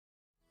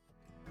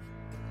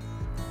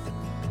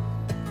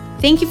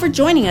Thank you for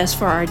joining us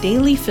for our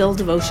Daily Fill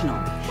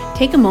devotional.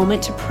 Take a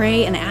moment to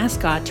pray and ask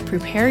God to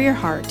prepare your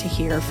heart to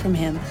hear from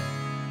Him.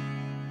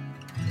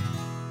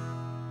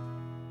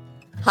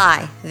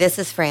 Hi, this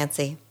is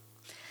Francie.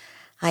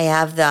 I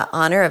have the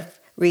honor of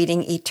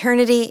reading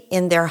Eternity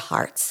in Their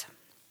Hearts.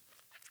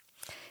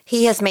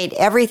 He has made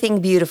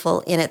everything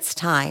beautiful in its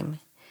time.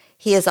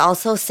 He has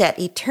also set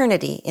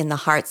eternity in the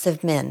hearts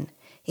of men.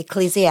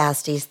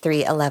 Ecclesiastes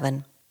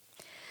 3:11.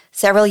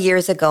 Several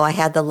years ago, I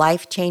had the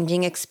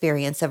life-changing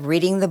experience of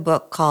reading the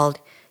book called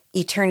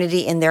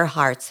Eternity in Their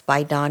Hearts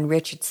by Don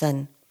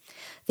Richardson.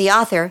 The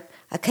author,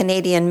 a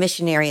Canadian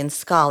missionary and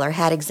scholar,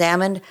 had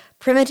examined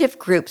primitive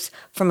groups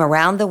from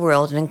around the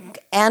world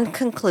and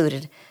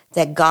concluded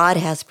that God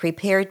has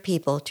prepared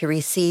people to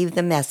receive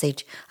the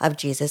message of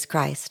Jesus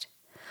Christ.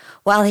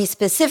 While he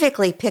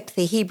specifically picked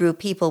the Hebrew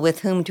people with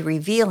whom to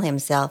reveal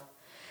himself,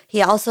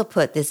 he also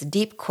put this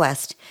deep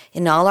quest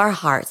in all our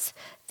hearts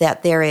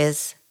that there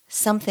is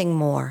something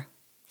more.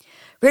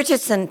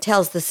 Richardson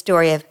tells the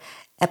story of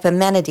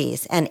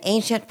Epimenides, an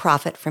ancient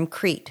prophet from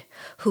Crete,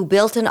 who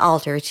built an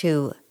altar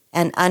to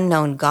an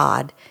unknown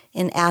god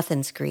in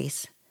Athens,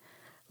 Greece.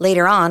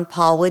 Later on,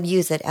 Paul would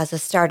use it as a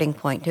starting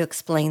point to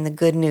explain the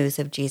good news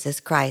of Jesus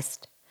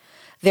Christ.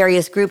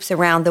 Various groups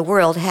around the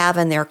world have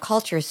in their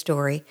culture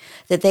story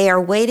that they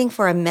are waiting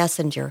for a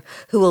messenger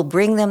who will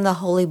bring them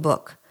the Holy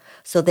Book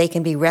so they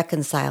can be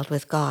reconciled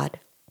with God.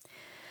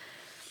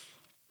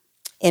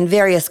 In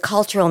various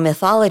cultural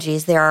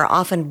mythologies, there are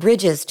often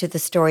bridges to the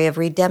story of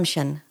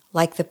redemption,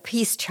 like the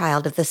peace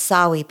child of the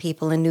Sawi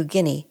people in New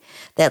Guinea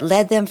that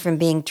led them from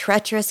being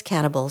treacherous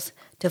cannibals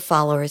to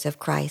followers of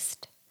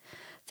Christ.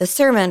 The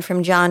sermon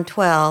from John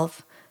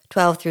 12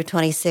 through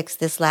 26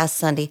 this last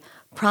Sunday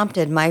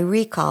prompted my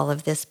recall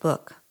of this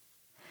book.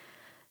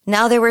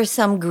 Now there were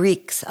some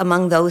Greeks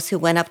among those who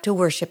went up to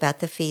worship at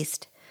the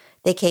feast.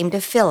 They came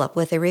to Philip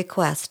with a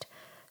request.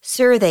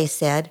 "Sir," they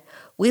said,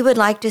 "we would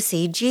like to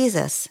see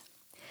Jesus."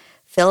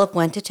 Philip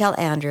went to tell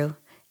Andrew.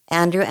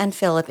 Andrew and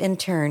Philip in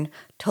turn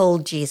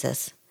told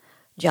Jesus.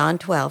 John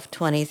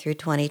 12:20 through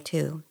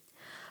 22.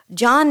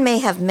 John may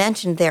have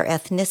mentioned their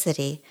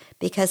ethnicity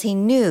because he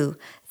knew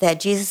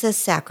that Jesus'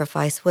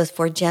 sacrifice was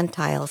for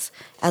Gentiles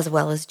as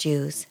well as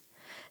Jews.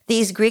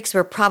 These Greeks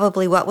were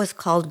probably what was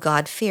called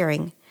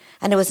God-fearing,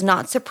 and it was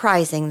not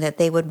surprising that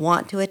they would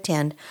want to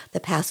attend the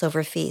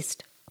Passover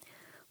feast.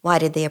 Why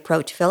did they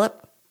approach Philip?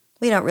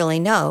 We don't really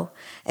know,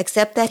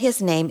 except that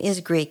his name is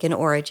Greek in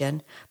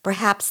origin.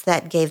 Perhaps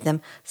that gave them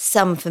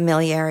some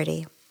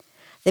familiarity.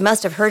 They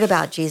must have heard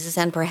about Jesus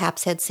and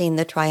perhaps had seen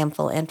the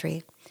triumphal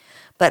entry.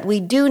 But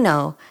we do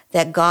know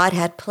that God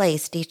had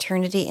placed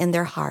eternity in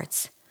their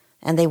hearts,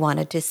 and they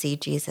wanted to see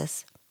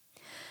Jesus.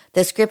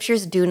 The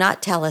scriptures do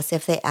not tell us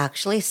if they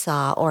actually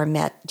saw or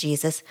met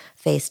Jesus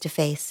face to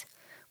face.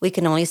 We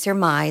can only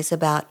surmise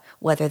about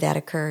whether that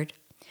occurred.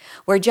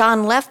 Where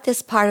John left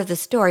this part of the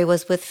story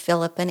was with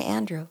Philip and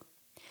Andrew.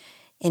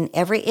 In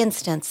every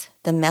instance,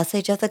 the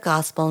message of the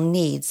gospel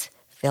needs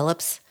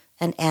Philip's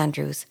and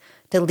Andrew's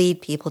to lead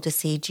people to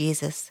see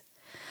Jesus.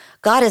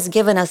 God has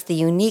given us the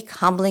unique,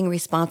 humbling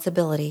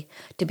responsibility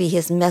to be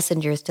his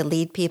messengers to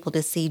lead people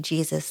to see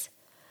Jesus,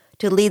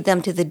 to lead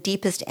them to the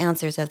deepest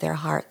answers of their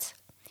hearts.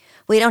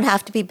 We don't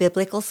have to be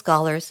biblical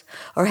scholars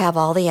or have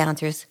all the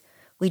answers.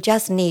 We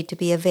just need to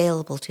be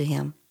available to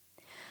him.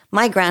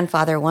 My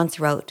grandfather once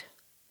wrote,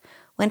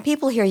 "When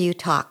people hear you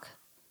talk,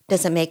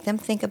 does it make them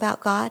think about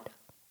God?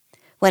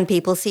 When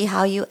people see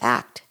how you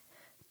act,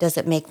 does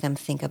it make them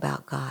think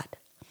about God?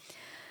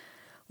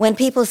 When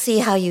people see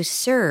how you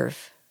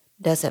serve,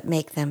 does it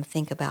make them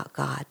think about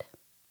God?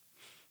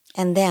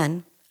 And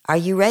then, are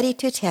you ready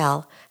to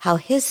tell how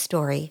his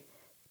story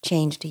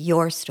changed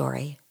your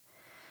story?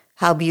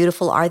 How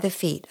beautiful are the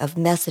feet of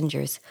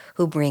messengers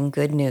who bring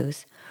good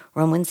news."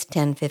 Romans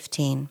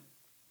 10:15.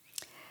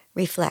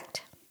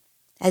 Reflect.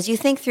 As you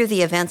think through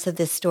the events of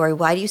this story,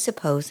 why do you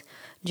suppose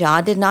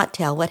John did not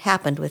tell what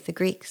happened with the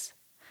Greeks?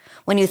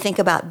 When you think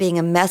about being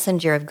a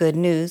messenger of good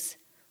news,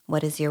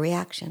 what is your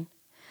reaction?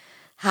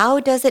 How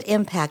does it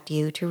impact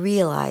you to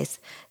realize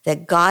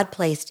that God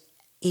placed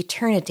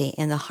eternity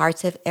in the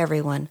hearts of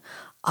everyone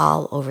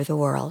all over the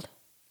world?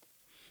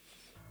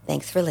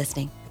 Thanks for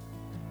listening.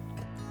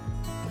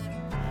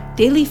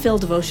 Daily Fill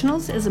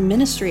Devotionals is a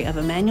ministry of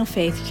Emmanuel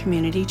Faith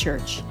Community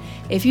Church.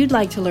 If you'd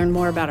like to learn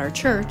more about our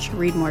church,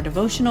 read more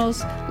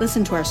devotionals,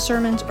 listen to our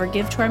sermons, or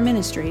give to our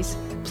ministries,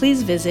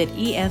 please visit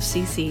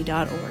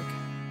efcc.org.